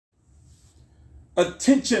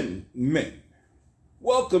Attention, men.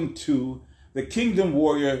 Welcome to the Kingdom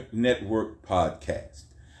Warrior Network podcast.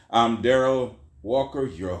 I'm Daryl Walker,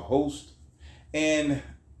 your host. And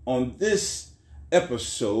on this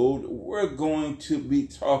episode, we're going to be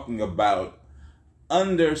talking about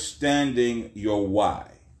understanding your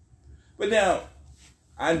why. But now,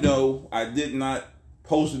 I know I did not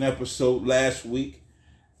post an episode last week.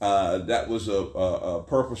 That was a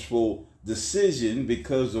purposeful decision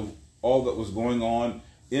because of all that was going on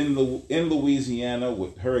in Louisiana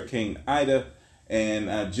with Hurricane Ida, and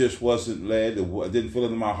I just wasn't led. I didn't feel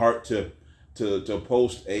it in my heart to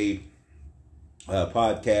post a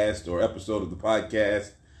podcast or episode of the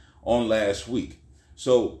podcast on last week.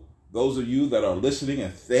 So those of you that are listening,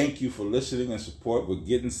 and thank you for listening and support.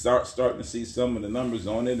 We're starting to see some of the numbers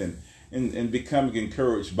on it and becoming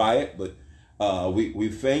encouraged by it. But we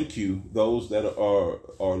thank you, those that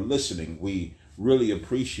are listening. We really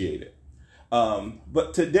appreciate it.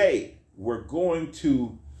 But today we're going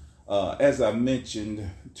to, as I mentioned,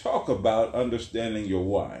 talk about understanding your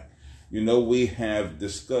why. You know, we have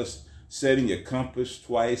discussed setting your compass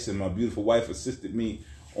twice, and my beautiful wife assisted me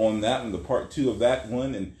on that one, the part 2 of that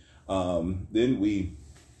one. And then we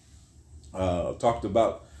talked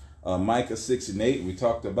about Micah 6:8. We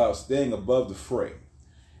talked about staying above the fray.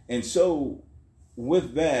 And so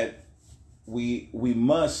with that, we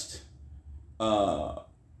must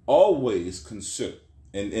always consider,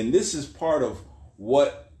 and this is part of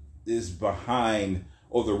what is behind,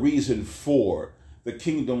 or the reason for, the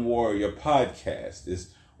Kingdom Warrior podcast,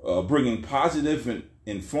 is bringing positive and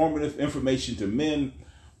informative information to men,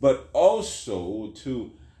 but also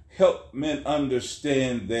to help men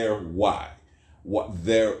understand their why, what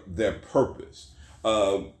their purpose.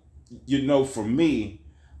 You know, for me,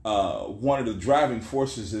 one of the driving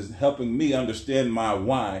forces is helping me understand my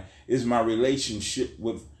why is my relationship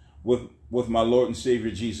with my Lord and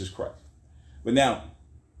Savior Jesus Christ. But now,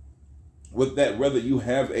 with that, whether you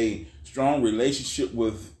have a strong relationship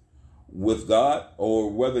with God, or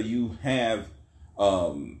whether you have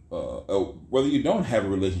whether you don't have a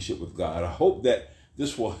relationship with God, I hope that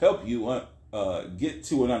this will help you get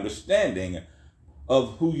to an understanding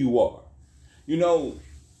of who you are. You know,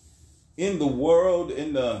 in the world,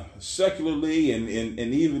 in the secularly, and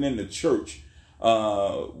even in the church,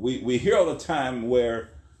 we hear all the time where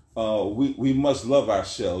we must love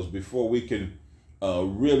ourselves before we can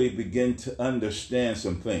really begin to understand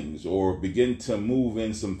some things or begin to move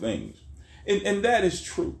in some things. And that is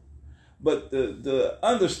true. But the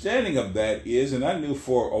understanding of that is, and I knew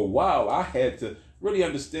for a while I had to really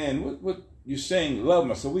understand what you're saying, love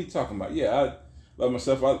myself. What are you talking about? Yeah, I love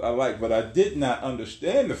myself, I like, but I did not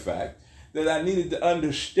understand the fact that I needed to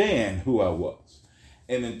understand who I was.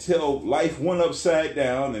 And until life went upside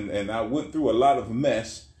down and I went through a lot of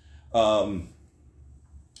mess,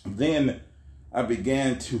 then I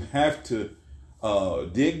began to have to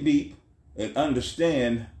dig deep and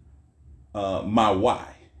understand my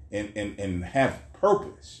why and have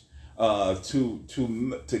purpose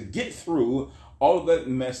to get through all of that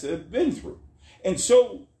mess that I've been through. And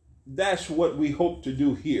so that's what we hope to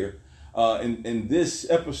do here in this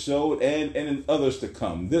episode and in others to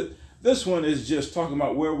come. This one is just talking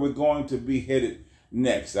about where we're going to be headed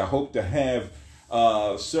next. I hope to have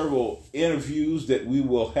several interviews that we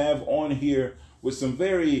will have on here with some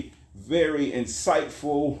very, very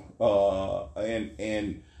insightful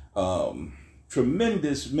and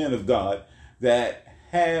tremendous men of God that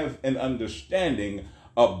have an understanding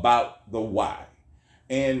about the why.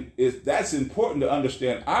 And that's important to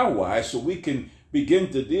understand our why, so we can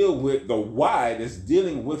begin to deal with the why that's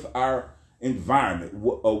dealing with our environment,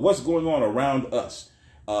 what's going on around us,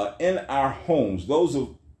 in our homes. Those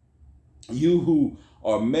of you who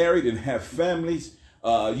are married and have families,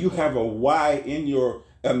 you have a why in your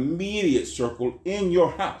immediate circle in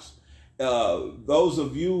your house. Those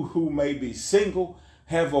of you who may be single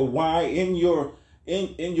have a why in your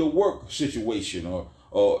work situation,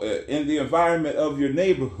 or in the environment of your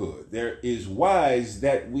neighborhood. There is whys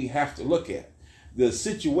that we have to look at. The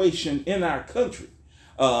situation in our country.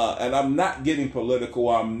 And I'm not getting political.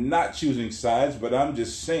 I'm not choosing sides, but I'm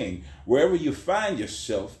just saying, wherever you find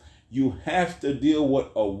yourself, you have to deal with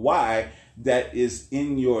a why that is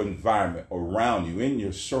in your environment, around you, in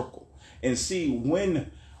your circle. And see,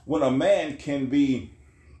 when a man can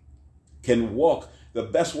walk the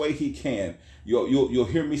best way he can, you'll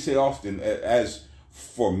hear me say often, as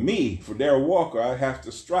for me, for Daryl Walker, I have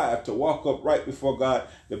to strive to walk up right before God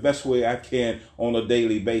the best way I can on a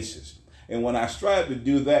daily basis. And when I strive to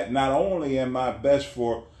do that, not only am I best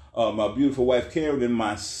for my beautiful wife Karen and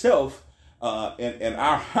myself and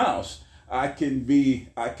our house, I can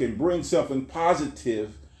bring something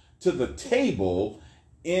positive to the table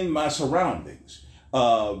in my surroundings,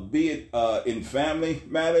 be it in family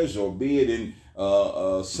matters or be it in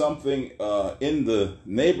something in the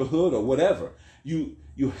neighborhood or whatever. You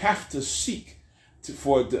have to seek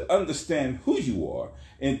to understand who you are,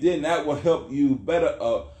 and then that will help you better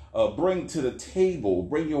bring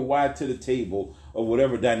your why to the table of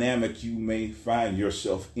whatever dynamic you may find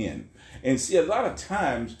yourself in. And see, a lot of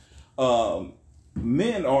times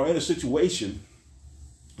men are in a situation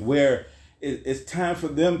where it's time for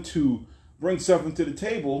them to bring something to the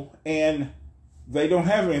table, and they don't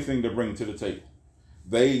have anything to bring to the table.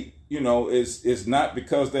 They, it's not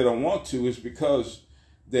because they don't want to, it's because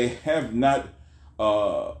they have not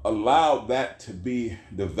allowed that to be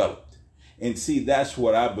developed. And see, that's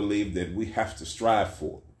what I believe that we have to strive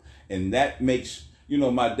for. And that makes,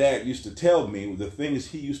 my dad used to tell me the things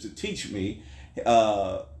he used to teach me.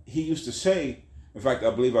 He used to say, in fact, I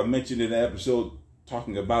believe I mentioned in an episode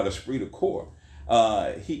talking about esprit de corps.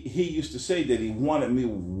 He used to say that he wanted me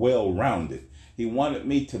well-rounded. He wanted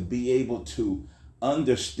me to be able to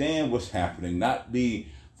understand what's happening, not be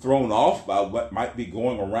thrown off by what might be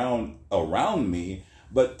going around me,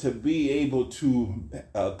 but to be able to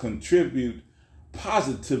contribute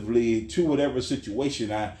positively to whatever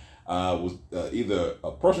situation I was, either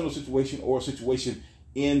a personal situation or a situation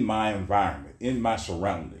in my environment, in my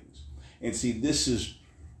surroundings. And see, this is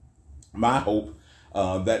my hope,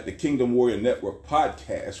 that the Kingdom Warrior Network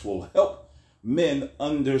podcast will help men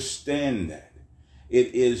understand that.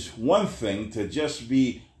 It is one thing to just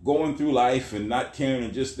be going through life and not caring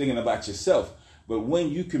and just thinking about yourself. But when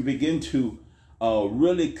you can begin to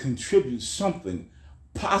really contribute something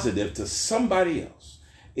positive to somebody else,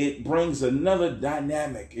 it brings another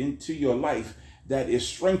dynamic into your life that is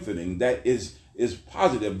strengthening, that is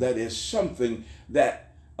positive, that is something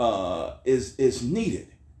that is needed.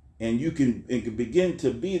 And you can begin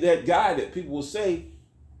to be that guy that people will say,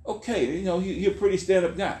 okay, you're a pretty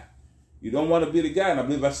stand-up guy. You don't want to be the guy, and I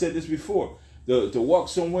believe I said this before, to walk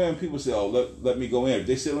somewhere and people say, oh, let me go in. If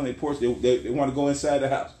they sit on their porch, they want to go inside the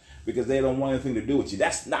house because they don't want anything to do with you.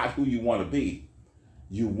 That's not who you want to be.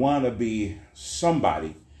 You want to be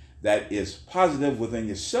somebody that is positive within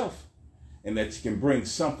yourself and that you can bring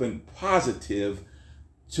something positive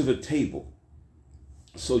to the table.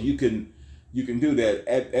 So you can do that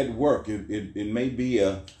at work. It may be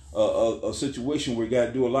a situation where you got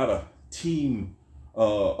to do a lot of team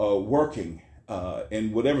working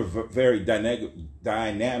in whatever very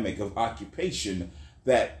dynamic of occupation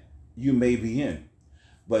that you may be in.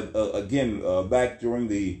 But again, back during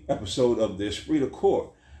the episode of the Esprit de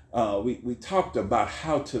Corps, we talked about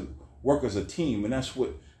how to work as a team, and that's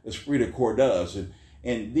what Esprit de Corps does.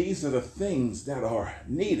 And these are the things that are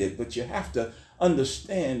needed, but you have to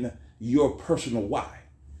understand your personal why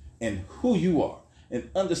and who you are, and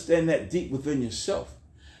understand that deep within yourself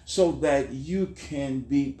so that you can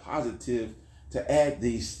be positive to add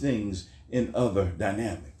these things in other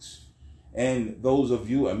dynamics. And those of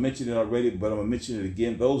you, I mentioned it already, but I'm going to mention it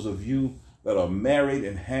again, those of you that are married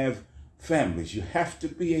and have families, you have to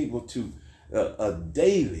be able to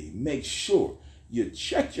daily make sure you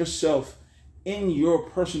check yourself in your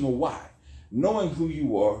personal why, knowing who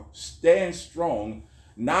you are, stand strong,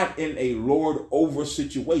 not in a lord over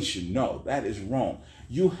situation. No, that is wrong.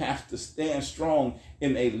 You have to stand strong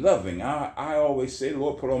in a loving. I always say, the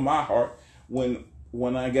Lord put on my heart when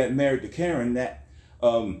I got married to Karen that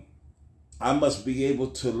I must be able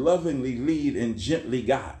to lovingly lead and gently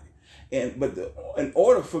guide. But in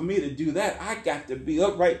order for me to do that, I got to be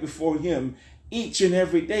upright before him each and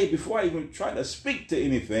every day before I even try to speak to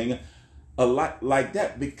anything like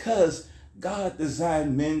that, because God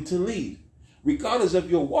designed men to lead. Regardless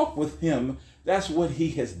of your walk with him, that's what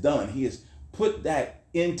he has done. He has put that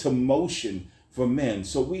into motion for men.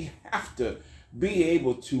 So we have to be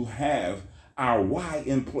able to have our why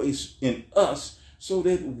in place in us so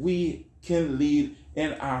that we can lead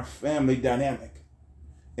in our family dynamic.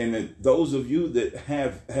 And those of you that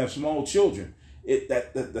have small children,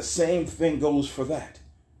 the same thing goes for that.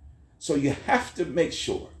 So you have to make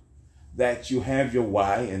sure that you have your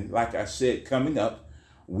why. And like I said, coming up,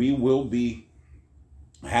 we will be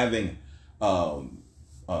having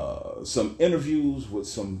some interviews with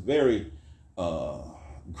some very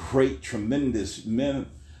great, tremendous men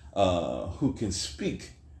who can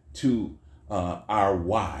speak to our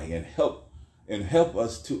why and help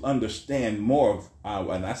us to understand more of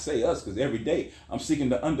our, and I say us because every day I'm seeking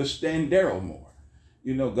to understand Daryl more.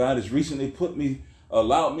 God has recently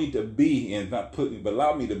allowed me to be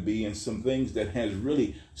in some things that has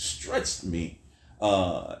really stretched me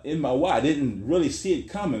in my why. I didn't really see it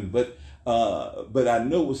coming, but But I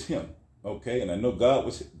know it was him. Okay. And I know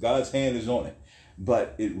God's hand is on it.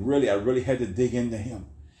 But I really had to dig into him.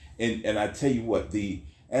 And I tell you what,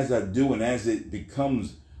 as I do and as it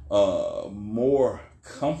becomes more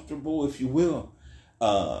comfortable, if you will,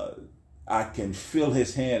 I can feel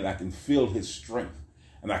his hand, I can feel his strength,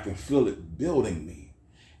 and I can feel it building me.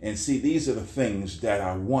 And see, these are the things that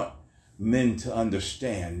I want men to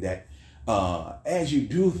understand, that as you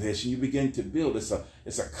do this and you begin to build, it's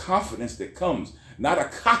a confidence that comes, not a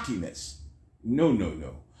cockiness.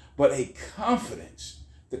 No, but a confidence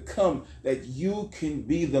to come that you can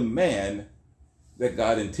be the man that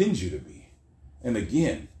God intends you to be. And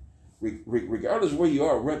again, regardless where you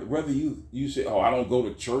are, whether you say, oh, I don't go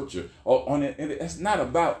to church or on it, and it's not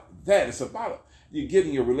about that. It's about you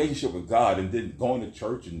getting your relationship with God, and then going to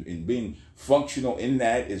church and being functional in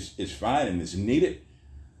that is fine and it's needed.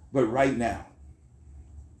 But right now,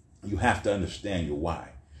 you have to understand your why.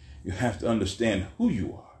 You have to understand who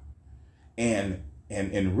you are. And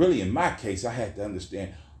really, in my case, I had to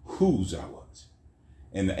understand whose I was.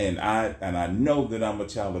 And I know that I'm a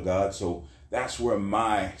child of God, so that's where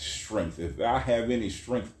my strength, if I have any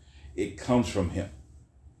strength, it comes from him.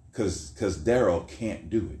 Because Daryl can't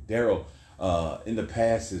do it. Daryl, in the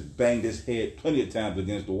past, has banged his head plenty of times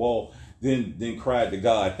against the wall, then cried to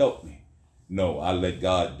God, help me. No, I let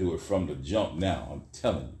God do it from the jump now, I'm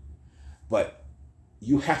telling you. But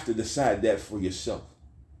you have to decide that for yourself.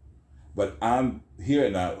 But I'm here,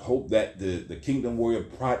 and I hope that the Kingdom Warrior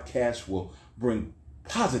podcast will bring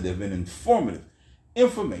positive and informative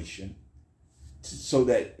information so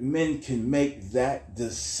that men can make that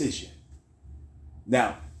decision.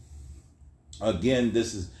 Now, again,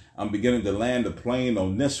 I'm beginning to land the plane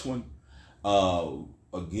on this one.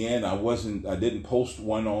 Again, I didn't post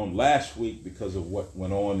one on last week because of what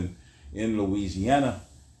went on in Louisiana.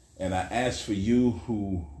 And I ask for you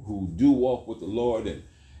who do walk with the Lord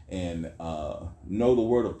and know the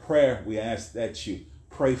word of prayer. We ask that you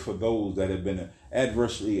pray for those that have been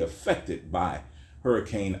adversely affected by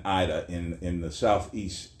Hurricane Ida in the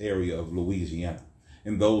southeast area of Louisiana,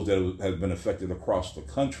 and those that have been affected across the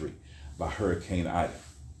country by Hurricane Ida.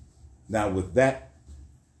 Now, with that,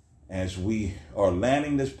 as we are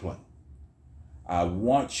landing this plane, I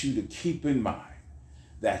want you to keep in mind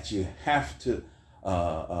that you have to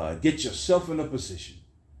get yourself in a position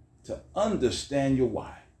to understand your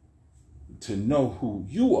why, to know who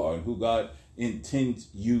you are and who God intends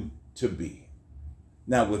you to be.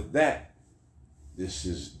 Now, with that, this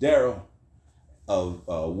is Daryl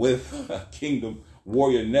with Kingdom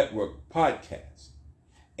Warrior Network podcast.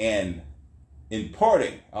 And in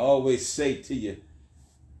parting, I always say to you,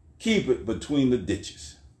 keep it between the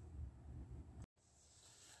ditches.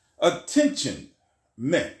 Attention,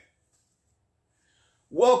 men.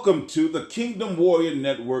 Welcome to the Kingdom Warrior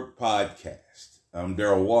Network podcast. I'm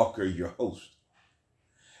Daryl Walker, your host.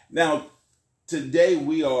 Now, today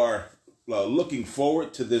we are looking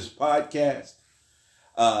forward to this podcast.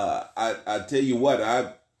 I tell you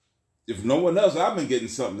what, if no one else, I've been getting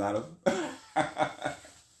something out of it.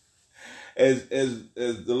 as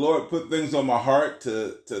the Lord put things on my heart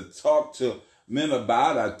to talk to men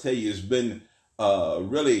about, I tell you, it's been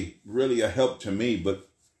really, really a help to me. But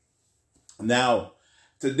now,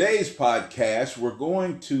 today's podcast, we're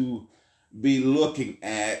going to be looking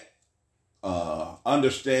at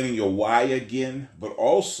understanding your why again, but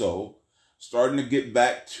also starting to get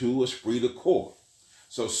back to esprit de corps.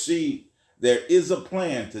 So see, there is a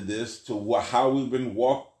plan to this, to how we've been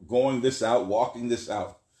walking this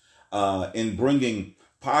out, in bringing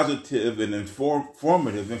positive and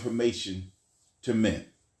informative information to men.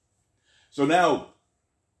 So now,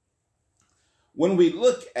 when we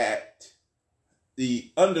look at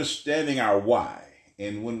the understanding our why,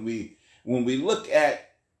 and when we look at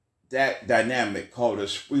that dynamic called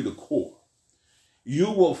esprit de corps,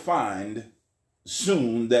 you will find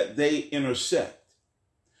soon that they intersect.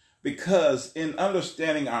 Because in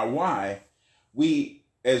understanding our why, we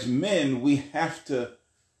as men, we have to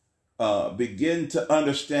begin to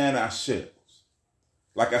understand ourselves.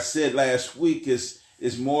 Like I said last week, is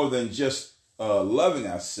more than just loving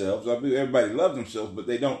ourselves. I mean, everybody loves themselves, but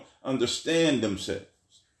they don't understand themselves.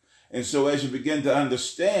 And so as you begin to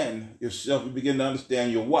understand yourself, you begin to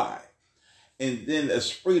understand your why. And then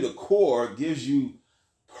esprit de corps gives you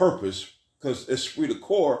purpose, because esprit de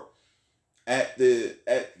corps, at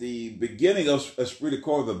the beginning of esprit de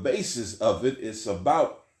corps, the basis of it is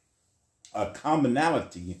about a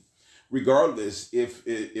commonality, regardless if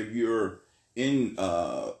you're in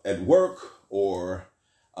at work or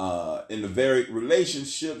in the varied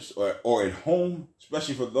relationships or at home,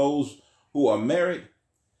 especially for those who are married.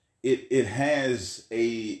 It has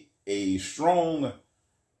a a strong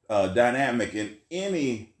dynamic in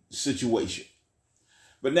any situation.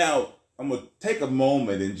 But now I'm going to take a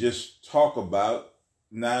moment and just talk about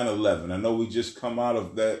 9/11. I know we just come out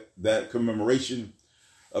of that commemoration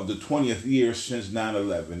of the 20th year since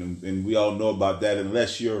 9/11, and we all know about that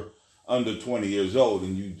unless you're under 20 years old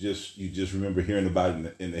and you just remember hearing about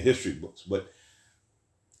it in the history books. But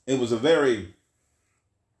it was a very,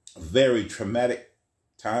 very traumatic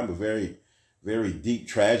time, a very, very deep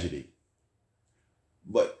tragedy.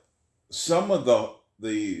 But some of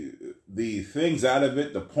the things out of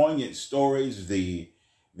it, the poignant stories, the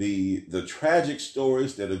tragic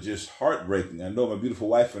stories that are just heartbreaking. I know my beautiful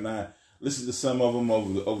wife and I listened to some of them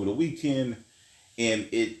over the weekend, and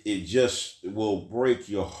it just will break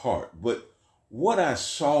your heart. But what I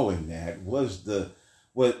saw in that was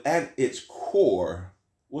at its core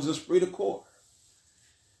was esprit de corps.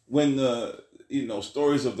 When the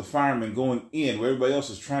stories of the firemen going in, where everybody else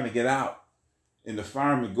is trying to get out, and the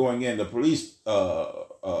firemen going in, the police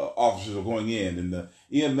officers are going in, and the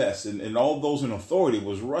EMS and all those in authority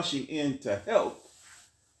was rushing in to help.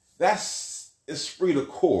 That's esprit de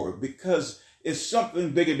corps, because it's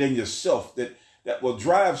something bigger than yourself that will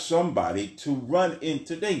drive somebody to run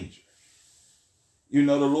into danger. The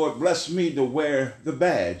Lord blessed me to wear the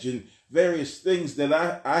badge and various things that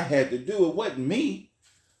I had to do. It wasn't me,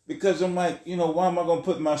 because I'm like, why am I going to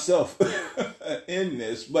put myself in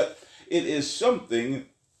this? But it is something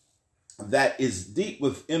that is deep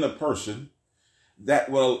within a person that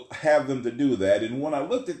will have them to do that. And when I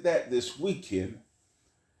looked at that this weekend,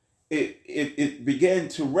 it began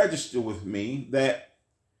to register with me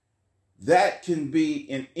that can be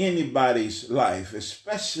in anybody's life,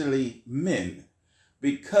 especially men,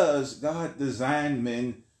 because God designed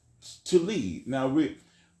men to lead. Now,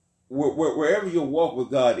 wherever your walk with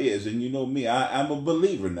God is, and you know me, I'm a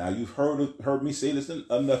believer now. You've heard me say this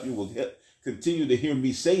enough. You will continue to hear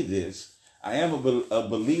me say this. I am a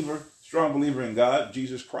believer, strong believer in God.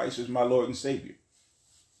 Jesus Christ is my Lord and Savior.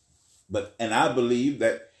 And I believe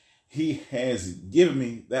that He has given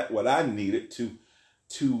me what I needed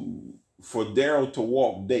for Daryl to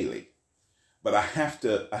walk daily. But I have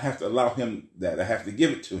to allow Him that. I have to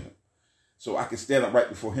give it to Him so I can stand up right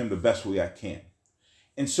before Him the best way I can.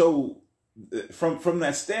 And so from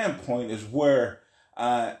that standpoint is where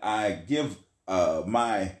I give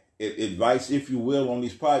my advice, if you will, on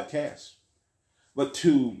these podcasts. But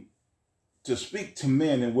to speak to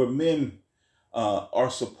men and where men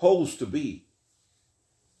are supposed to be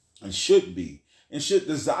and should be and should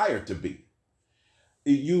desire to be.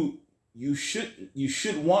 You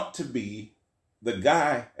should want to be the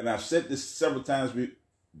guy, and I've said this several times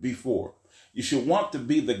before. You should want to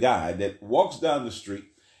be the guy that walks down the street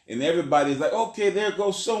and everybody's like, okay, there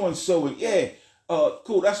goes so-and-so. And yeah,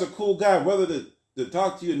 cool, that's a cool guy, whether to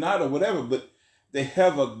talk to you or not or whatever, but they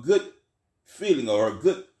have a good feeling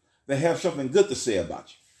they have something good to say about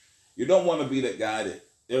you. You don't want to be that guy that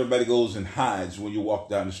everybody goes and hides when you walk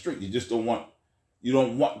down the street. You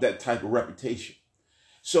don't want that type of reputation.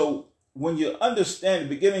 So when you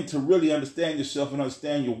beginning to really understand yourself and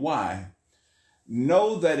understand your why,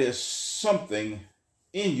 know that it's something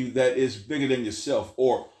in you that is bigger than yourself,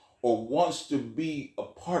 or wants to be a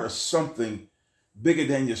part of something bigger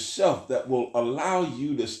than yourself that will allow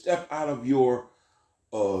you to step out of your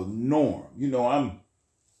norm.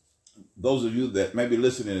 Those of you that may be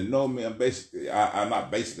listening and know me, I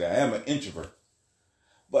am an introvert.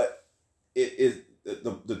 But it is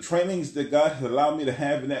the trainings that God has allowed me to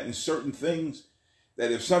have in that, in certain things,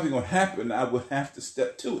 that if something would happen, I would have to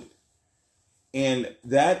step to it. And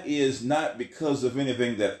that is not because of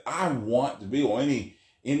anything that I want to be, or any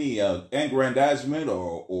aggrandizement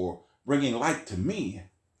or bringing light to me,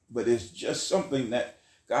 but it's just something that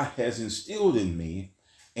God has instilled in me,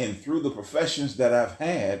 and through the professions that I've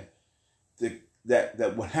had,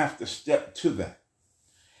 that would have to step to that.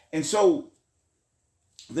 And so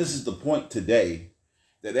this is the point today,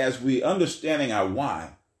 that as we understanding our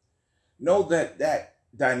why, know that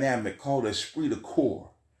dynamic called esprit de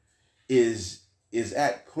corps is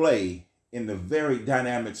at play in the very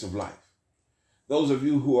dynamics of life. Those of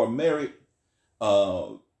you who are married,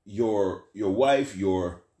 your wife,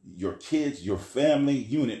 your kids, your family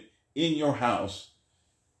unit in your house,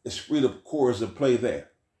 esprit de corps is at play there.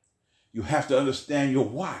 You have to understand your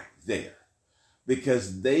why there,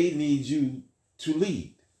 because they need you to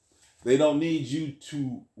lead. They don't need you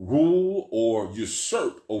to rule or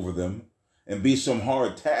usurp over them and be some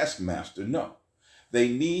hard taskmaster. No. They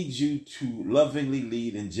need you to lovingly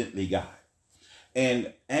lead and gently guide.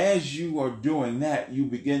 And as you are doing that,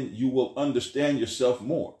 you will understand yourself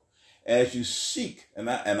more. as you seek, and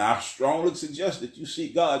I strongly suggest that you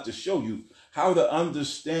seek God to show you how to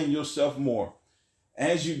understand yourself more.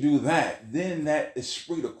 As you do that, then that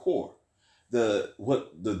esprit de corps,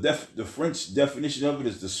 the French definition of it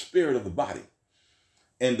is the spirit of the body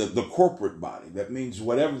and the corporate body. That means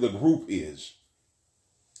whatever the group is,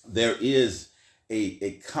 there is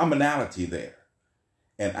a commonality there.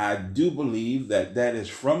 And I do believe that that is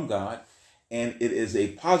from God, and it is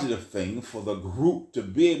a positive thing for the group to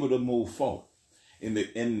be able to move forward in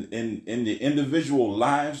the individual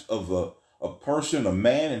lives of a person, a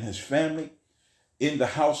man and his family, in the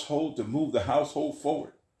household, to move the household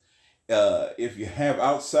forward. If you have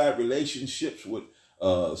outside relationships with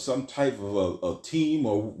some type of a team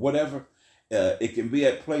or whatever, it can be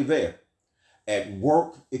at play there. At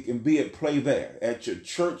work, it can be at play there. At your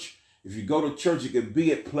church, if you go to church, it can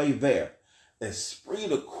be at play there. Esprit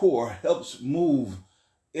de corps helps move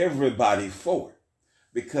everybody forward,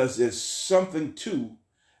 because there's something to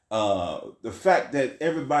the fact that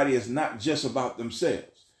everybody is not just about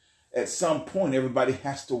themselves. At some point, everybody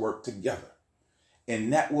has to work together,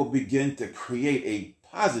 and that will begin to create a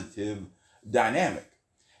positive dynamic.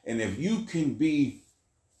 And if you can be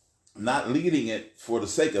not leading it for the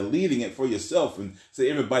sake of leading it for yourself and say,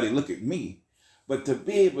 everybody look at me, but to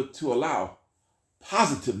be able to allow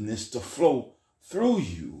positiveness to flow through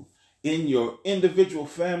you in your individual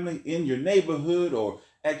family, in your neighborhood, or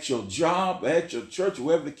at your job, at your church,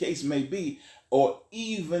 wherever the case may be, or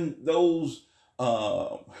even those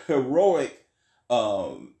heroic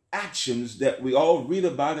actions that we all read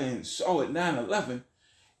about and saw at 9/11,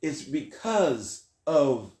 it's because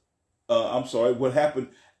of, what happened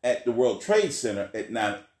at the World Trade Center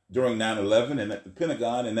during 9/11, and at the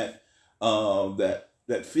Pentagon, and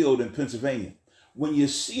that field in Pennsylvania. When you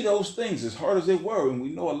see those things, as hard as they were, and we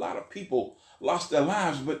know a lot of people lost their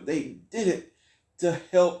lives, but they did it to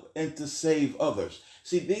help and to save others.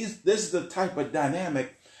 See, this is the type of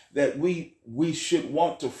dynamic that we should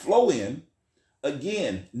want to flow in,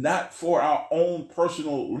 again, not for our own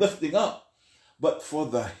personal lifting up, but for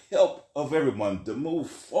the help of everyone to move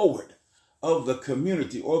forward, of the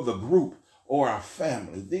community or the group or our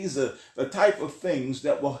family. These are the type of things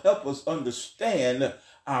that will help us understand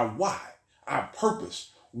our why, our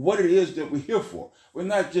purpose, what it is that we're here for. We're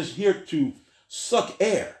not just here to suck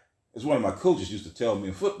air, as one of my coaches used to tell me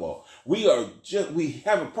in football. We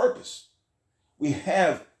have a purpose. We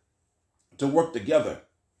have to work together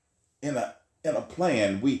in a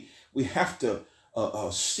plan. We have to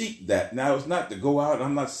seek that. Now, it's not to go out.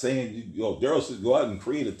 I'm not saying, Daryl says go out and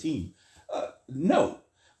create a team. No,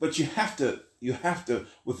 but you have to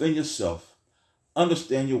within yourself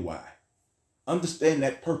understand your why, understand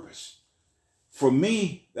that purpose. For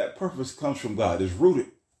me, that purpose comes from God. It's rooted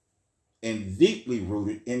and deeply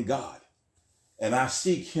rooted in God, and I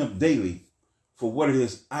seek Him daily for what it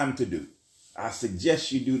is I'm to do. I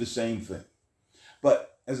suggest you do the same thing.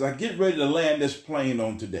 But as I get ready to land this plane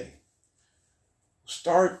on today,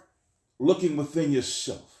 start looking within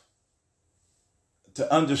yourself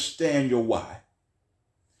to understand your why,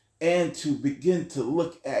 and to begin to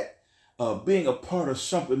look at being a part of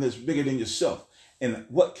something that's bigger than yourself, and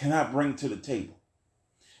what can I bring to the table.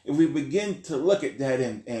 If we begin to look at that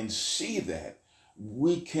and see that,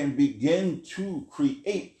 we can begin to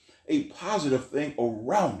create a positive thing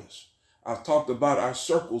around us. I've talked about our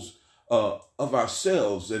circles of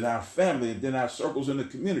ourselves and our family, and then our circles in the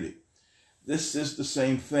community. This is the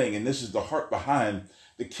same thing, and this is the heart behind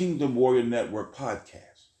the Kingdom Warrior Network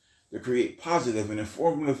podcast, to create positive and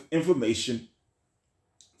informative information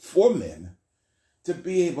for men to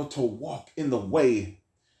be able to walk in the way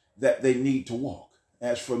that they need to walk.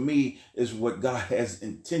 As for me, is what God has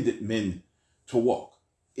intended men to walk,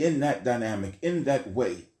 in that dynamic, in that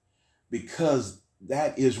way, because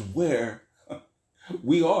that is where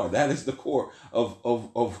we are. That is the core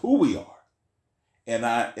of who we are. And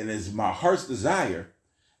it's my heart's desire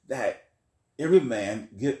that every man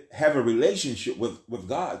have a relationship with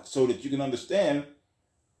God, so that you can understand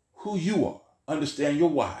who you are, understand your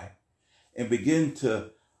why, and begin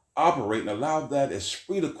to operate and allow that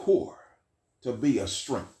esprit de corps to be a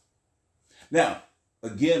strength. Now,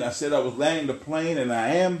 again, I said I was landing the plane, and I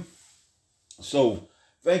am. So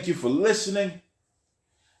thank you for listening.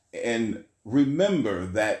 And remember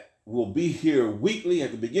that we'll be here weekly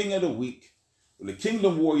at the beginning of the week with the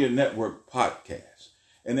Kingdom Warrior Network podcast.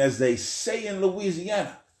 And as they say in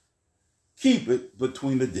Louisiana, keep it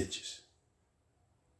between the ditches.